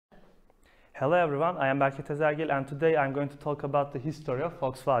Hello everyone, I am Berke Tezergil and today I'm going to talk about the history of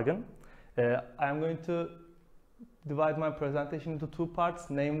Volkswagen. I'm going to divide my presentation into two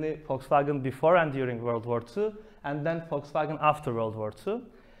parts, namely Volkswagen before and during World War II and then Volkswagen after World War II.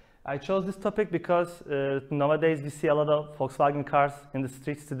 I chose this topic because nowadays we see a lot of Volkswagen cars in the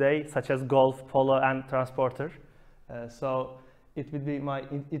streets today, such as Golf, Polo and Transporter. So it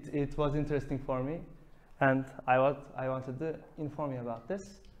was interesting for me and I wanted to inform you about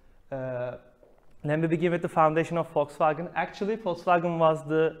this. Let me begin with the foundation of Volkswagen. Actually, Volkswagen was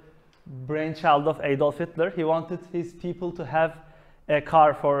the brainchild of Adolf Hitler. He wanted his people to have a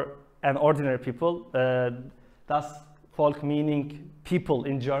car for an ordinary people, thus Volk meaning people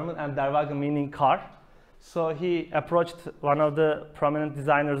in German and Der Wagen meaning car. So he approached one of the prominent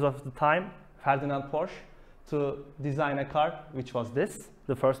designers of the time, Ferdinand Porsche, to design a car, which was this,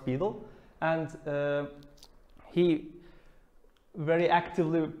 the first Beetle. And he very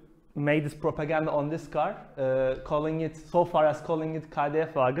actively made this propaganda on this car, calling it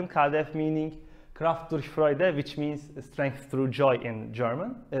KDF Wagen, KDF meaning Kraft durch Freude, which means strength through joy in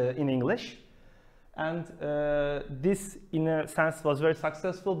German, in English. And this, in a sense, was very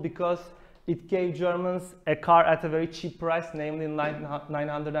successful because it gave Germans a car at a very cheap price, namely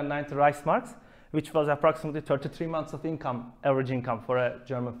 990 Reichsmarks, which was approximately 33 months of income, average income for a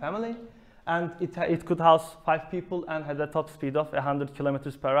German family. And it could house 5 people and had a top speed of 100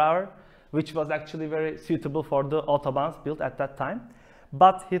 kilometers per hour, which was actually very suitable for the autobahns built at that time.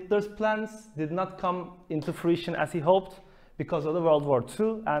 But Hitler's plans did not come into fruition as he hoped because of the World War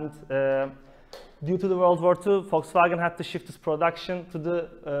II. And due to the World War II, Volkswagen had to shift its production to the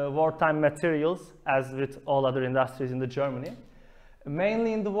wartime materials, as with all other industries in Germany.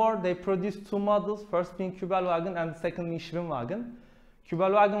 Mainly in the war, they produced 2 models, first being Kübelwagen and second being Schwimmwagen.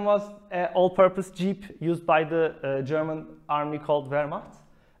 Kübelwagen was an all-purpose Jeep used by the German army called Wehrmacht.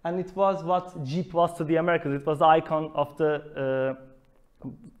 And it was what Jeep was to the Americans. It was the icon of the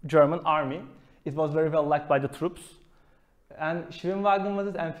German army. It was very well liked by the troops. And Schwimmwagen was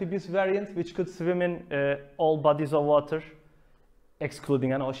an amphibious variant which could swim in all bodies of water,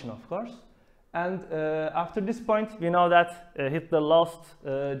 excluding an ocean, of course. And after this point, we know that Hitler lost,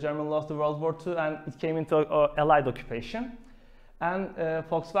 Germany lost the World War II and it came into Allied occupation. And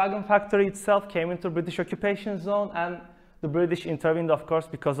Volkswagen factory itself came into British occupation zone and the British intervened, of course,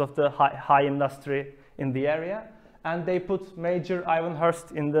 because of the high industry in the area. And they put Major Ivan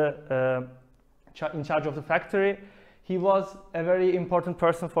Hurst in charge of the factory. He was a very important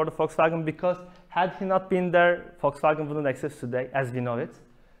person for the Volkswagen because had he not been there, Volkswagen wouldn't exist today as we know it.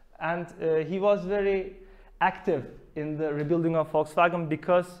 And he was very active in the rebuilding of Volkswagen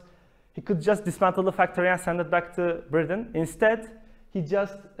because he could just dismantle the factory and send it back to Britain. Instead, he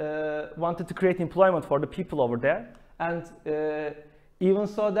just wanted to create employment for the people over there. And even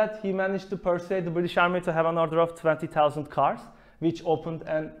so that he managed to persuade the British Army to have an order of 20,000 cars, which opened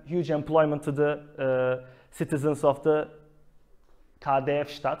a huge employment to the citizens of the KDF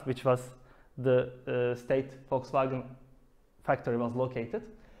Stadt, which was the state Volkswagen factory was located.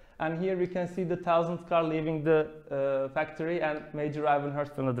 And here we can see the 1,000th car leaving the factory and Major Ivan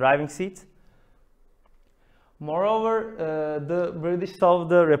Hurst on the driving seat. Moreover, the British saw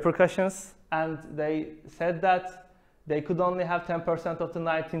the repercussions and they said that they could only have 10% of the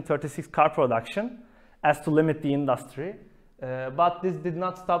 1936 car production as to limit the industry. But this did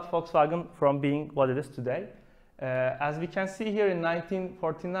not stop Volkswagen from being what it is today. As we can see here in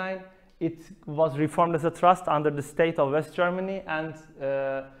 1949, it was reformed as a trust under the state of West Germany and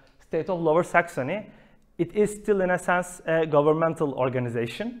state of Lower Saxony. It is still, in a sense, a governmental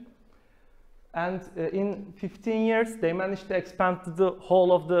organization. And in 15 years, they managed to expand to the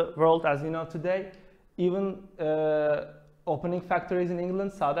whole of the world as we know today, even opening factories in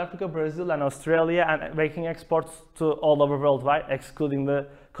England, South Africa, Brazil, and Australia, and making exports to all over worldwide, excluding the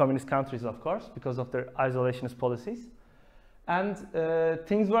communist countries, of course, because of their isolationist policies. And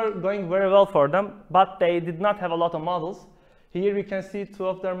things were going very well for them, but they did not have a lot of models. Here we can see 2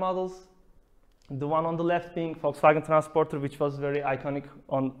 of their models. The one on the left being Volkswagen Transporter, which was very iconic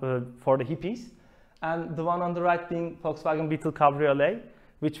for the hippies. And the one on the right being Volkswagen Beetle Cabriolet,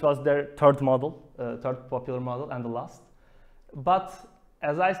 which was their third model, third popular model and the last. But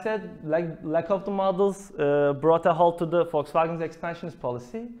as I said, lack of the models brought a halt to the Volkswagen's expansionist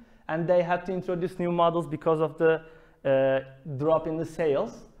policy. And they had to introduce new models because of the drop in the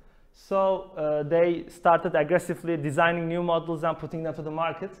sales. So they started aggressively designing new models and putting them to the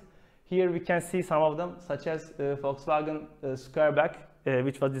market. Here we can see some of them, such as Volkswagen Squareback,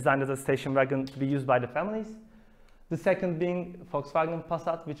 which was designed as a station wagon to be used by the families. The second being Volkswagen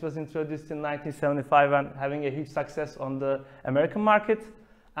Passat, which was introduced in 1975 and having a huge success on the American market.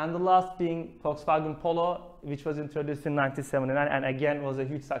 And the last being Volkswagen Polo, which was introduced in 1979 and again was a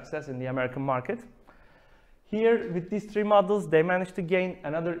huge success in the American market. Here, with these three models, they managed to gain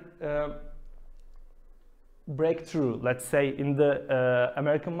another breakthrough, let's say, in the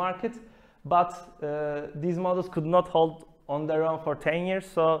American market. But these models could not hold on their own for 10 years,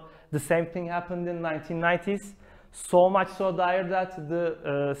 so the same thing happened in 1990s. So much so dire that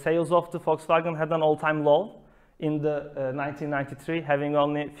the sales of the Volkswagen had an all-time low in the 1993, having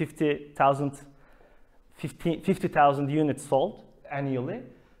only 50,000 units sold annually.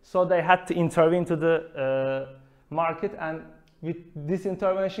 So they had to intervene to the market, and with this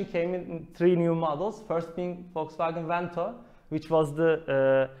intervention came in three new models. First being Volkswagen Vento, which was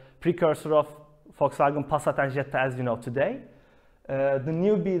the precursor of Volkswagen Passat and Jetta as you know today. The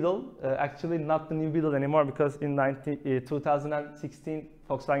new Beetle, actually not the new Beetle anymore, because in 2016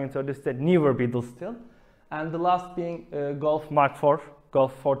 Volkswagen introduced a newer Beetle still. And the last being Golf Mark IV,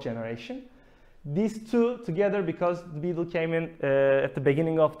 Golf 4th generation. These two together, because the Beetle came in at the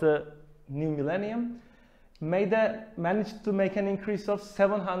beginning of the new millennium, managed to make an increase of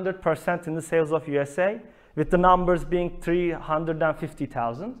 700% in the sales of USA, with the numbers being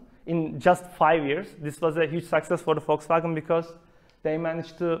 350,000 in just 5 years. This was a huge success for the Volkswagen because they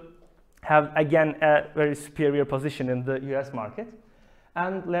managed to have again a very superior position in the US market.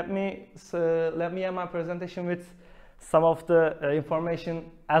 And let me end my presentation with some of the information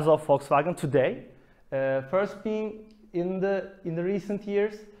as of Volkswagen today. First being in the recent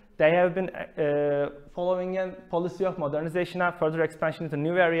years, they have been following a policy of modernization and further expansion into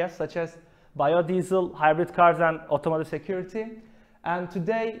new areas such as biodiesel, hybrid cars, and automotive security. And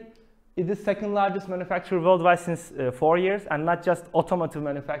today, it is the second largest manufacturer worldwide since 4 years, and not just automotive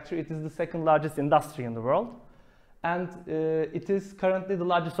manufacturer, it is the second largest industry in the world. And it is currently the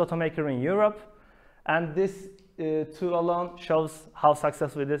largest automaker in Europe. And this too alone shows how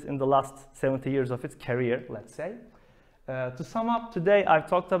successful it is in the last 70 years of its career, let's say. To sum up, today I've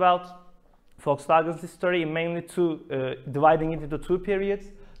talked about Volkswagen's history mainly dividing it into two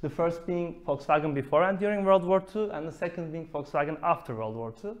periods. The first being Volkswagen before and during World War II, and the second being Volkswagen after World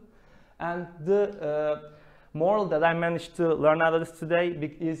War II. And the moral that I managed to learn out of this today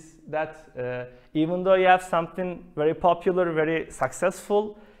is that even though you have something very popular, very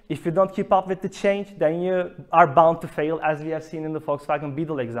successful, if you don't keep up with the change, then you are bound to fail, as we have seen in the Volkswagen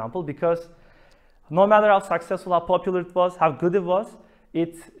Beetle example, because no matter how successful, how popular it was, how good it was,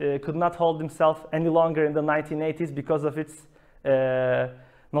 it could not hold itself any longer in the 1980s because of its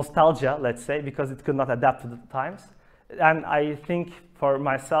nostalgia, let's say, because it could not adapt to the times. And I think for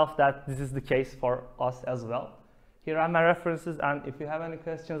myself that this is the case for us as well. Here are my references, and if you have any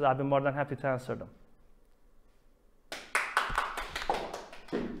questions, I'll be more than happy to answer them.